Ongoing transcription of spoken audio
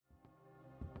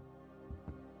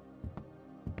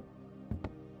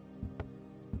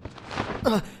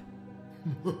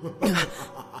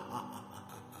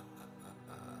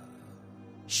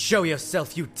Show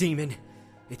yourself, you demon.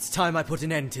 It's time I put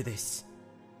an end to this.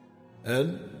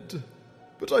 End?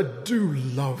 But I do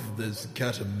love this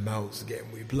cat and mouse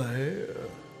game we play.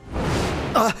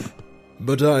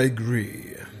 But I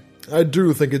agree. I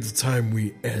do think it's time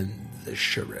we end this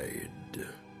charade.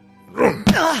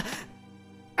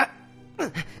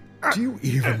 Do you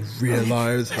even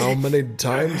realize how many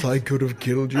times I could have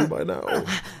killed you by now?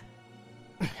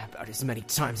 About as many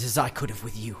times as I could have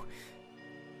with you.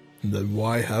 Then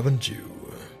why haven't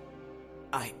you?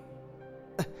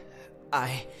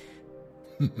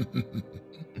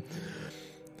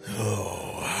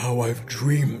 Oh, how I've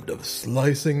dreamed of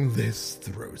slicing this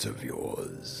throat of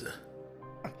yours.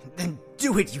 Then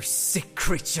do it, you sick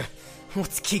creature.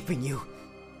 What's keeping you?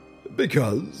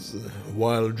 Because,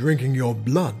 while drinking your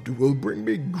blood will bring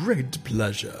me great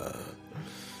pleasure,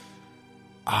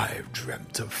 I've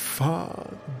dreamt of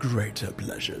far greater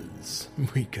pleasures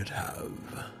we could have.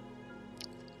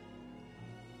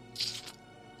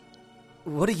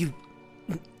 What are you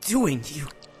doing, you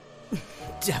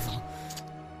devil?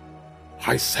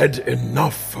 I said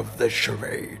enough of this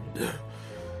charade.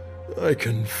 I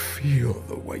can feel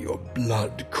the way your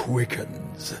blood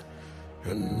quickens,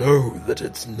 and know that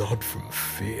it's not from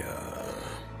fear.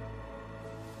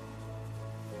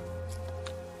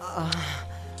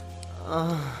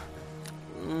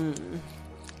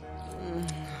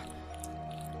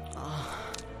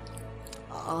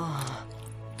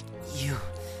 You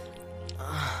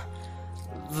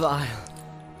vile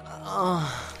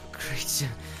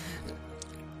creature.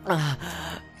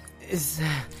 Is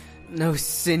there no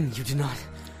sin you do not?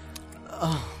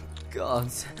 Oh,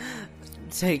 gods,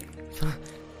 take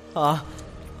part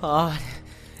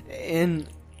in.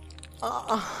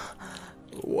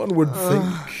 One would think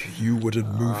you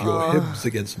wouldn't move your hips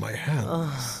against my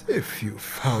hands if you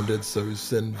found it so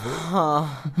sinful.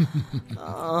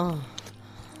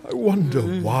 I wonder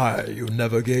why you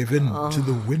never gave in to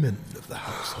the women of the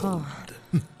household.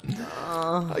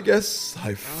 I guess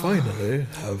I finally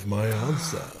have my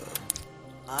answer.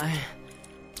 I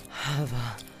have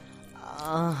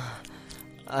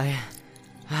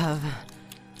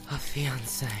a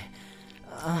fiancé.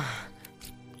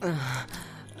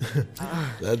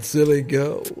 That silly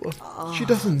girl. She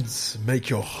doesn't make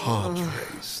your heart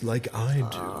race like I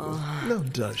do. Now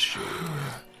does she?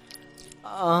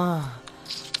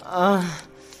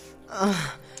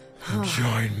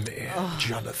 Join me,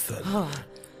 Jonathan.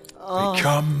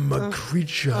 Become a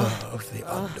creature of the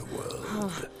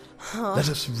underworld. Let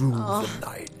us rule the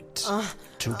night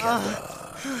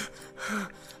together.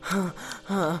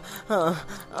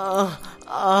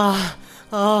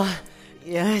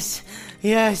 Yes.